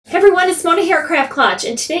Hey everyone, it's Mona here at Craft Klatch,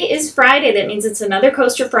 and today is Friday. That means it's another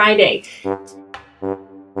Coaster Friday. Today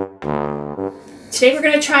we're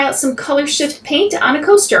going to try out some color shift paint on a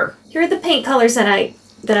coaster. Here are the paint colors that I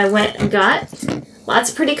went and got. Lots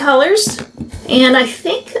of pretty colors. And I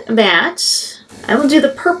think that I will do the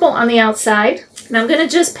purple on the outside. And I'm going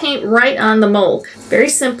to just paint right on the mold. Very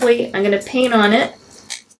simply, I'm going to paint on it.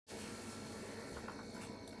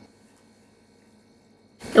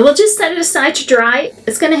 And we'll just set it aside to dry.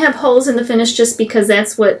 It's going to have holes in the finish just because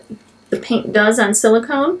that's what the paint does on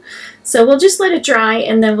silicone. So we'll just let it dry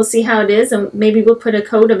and then we'll see how it is, and maybe we'll put a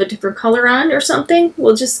coat of a different color on or something.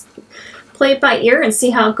 We'll just play it by ear and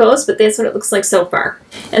see how it goes, but that's what it looks like so far.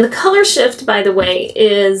 And the color shift, by the way,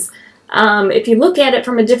 is if you look at it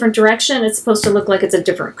from a different direction, it's supposed to look like it's a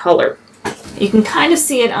different color. You can kind of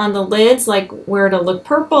see it on the lids, like where it'll look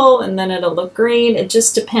purple and then it'll look green. It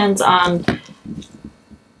just depends on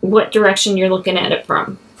what direction you're looking at it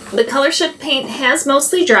from. The color shift paint has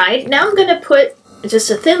mostly dried. Now I'm going to put just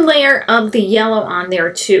a thin layer of the yellow on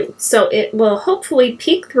there too. So it will hopefully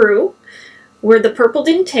peek through where the purple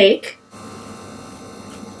didn't take.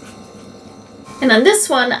 And on this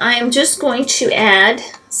one, I am just going to add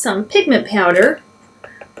some pigment powder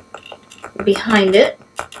behind it.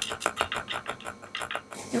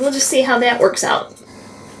 And we'll just see how that works out.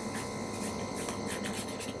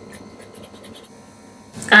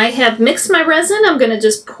 I have mixed my resin. I'm going to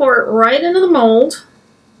just pour it right into the mold.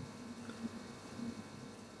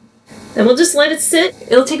 Then we'll just let it sit.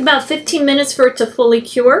 It'll take about 15 minutes for it to fully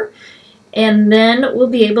cure. And then we'll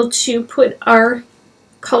be able to put our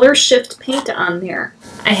color shift paint on there.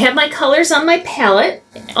 I have my colors on my palette.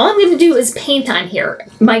 All I'm going to do is paint on here.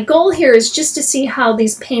 My goal here is just to see how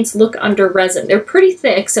these paints look under resin. They're pretty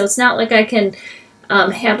thick, so it's not like I can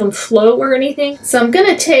have them flow or anything. So I'm going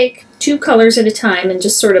to take 2 colors at a time and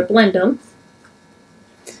just sort of blend them.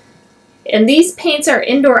 And these paints are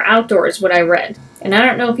indoor-outdoor is what I read. And I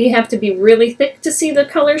don't know if you have to be really thick to see the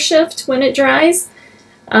color shift when it dries.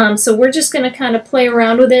 So we're just going to kind of play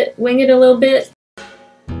around with it, wing it a little bit.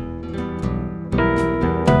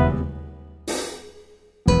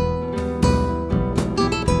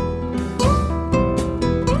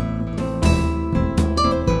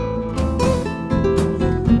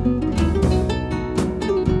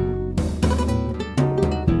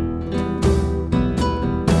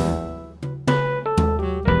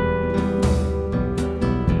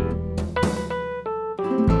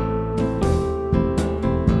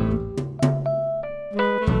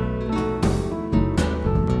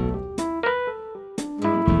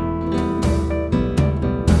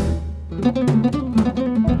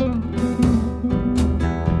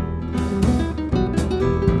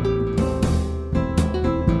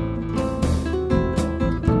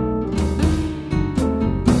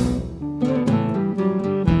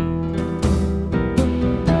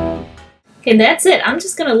 Okay, that's it. I'm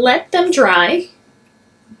just going to let them dry.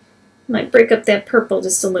 Might break up that purple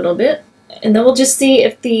just a little bit. And then we'll just see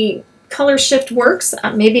if the color shift works.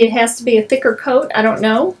 Maybe it has to be a thicker coat. I don't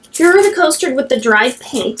know. Here are the coasters with the dried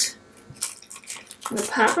paint. I'm going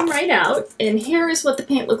to pop them right out. And here is what the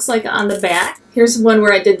paint looks like on the back. Here's one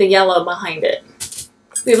where I did the yellow behind it.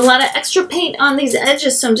 We have a lot of extra paint on these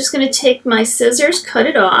edges, so I'm just going to take my scissors, cut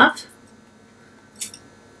it off.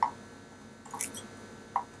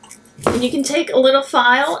 And you can take a little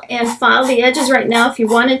file and file the edges right now if you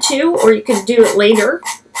wanted to, or you could do it later.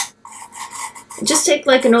 Just take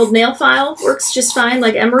like an old nail file, works just fine,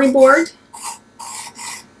 like emery board.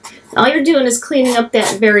 All you're doing is cleaning up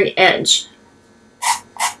that very edge.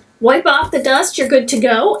 Wipe off the dust, you're good to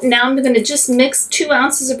go. Now I'm going to just mix 2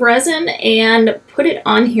 ounces of resin and put it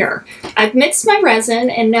on here. I've mixed my resin,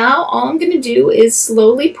 and now all I'm going to do is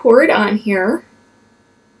slowly pour it on here.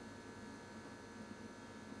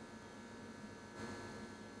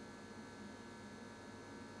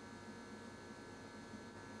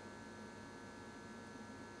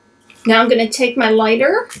 Now I'm going to take my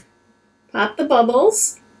lighter, pop the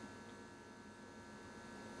bubbles,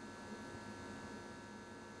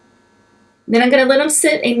 then I'm going to let them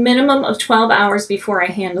sit a minimum of 12 hours before I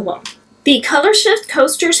handle them. The color shift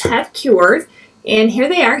coasters have cured, and here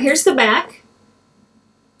they are. Here's the back.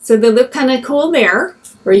 So they look kind of cool there,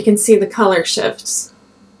 where you can see the color shifts.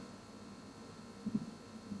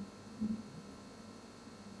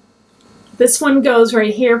 This one goes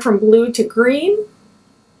right here from blue to green.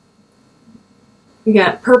 We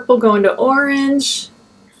got purple going to orange.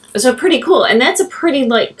 So pretty cool. And that's a pretty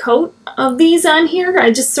light coat of these on here.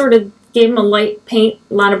 I just sort of gave them a light paint,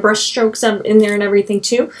 a lot of brush strokes up in there and everything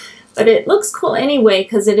too. But it looks cool anyway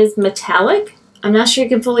because it is metallic. I'm not sure you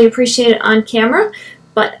can fully appreciate it on camera,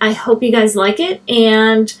 But I hope you guys like it,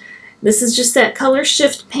 and this is just that color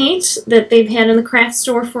shift paint that they've had in the craft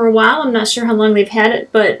store for a while. I'm not sure how long they've had it,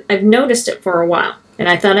 but I've noticed it for a while, and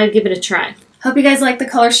I thought I'd give it a try. Hope you guys like the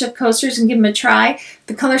color shift coasters and give them a try.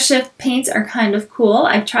 The color shift paints are kind of cool.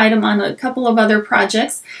 I've tried them on a couple of other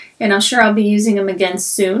projects, and I'm sure I'll be using them again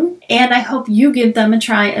soon. And I hope you give them a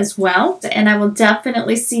try as well. And I will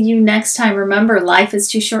definitely see you next time. Remember, life is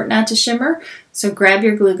too short not to shimmer, so grab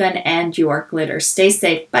your glue gun and your glitter. Stay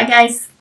safe. Bye, guys.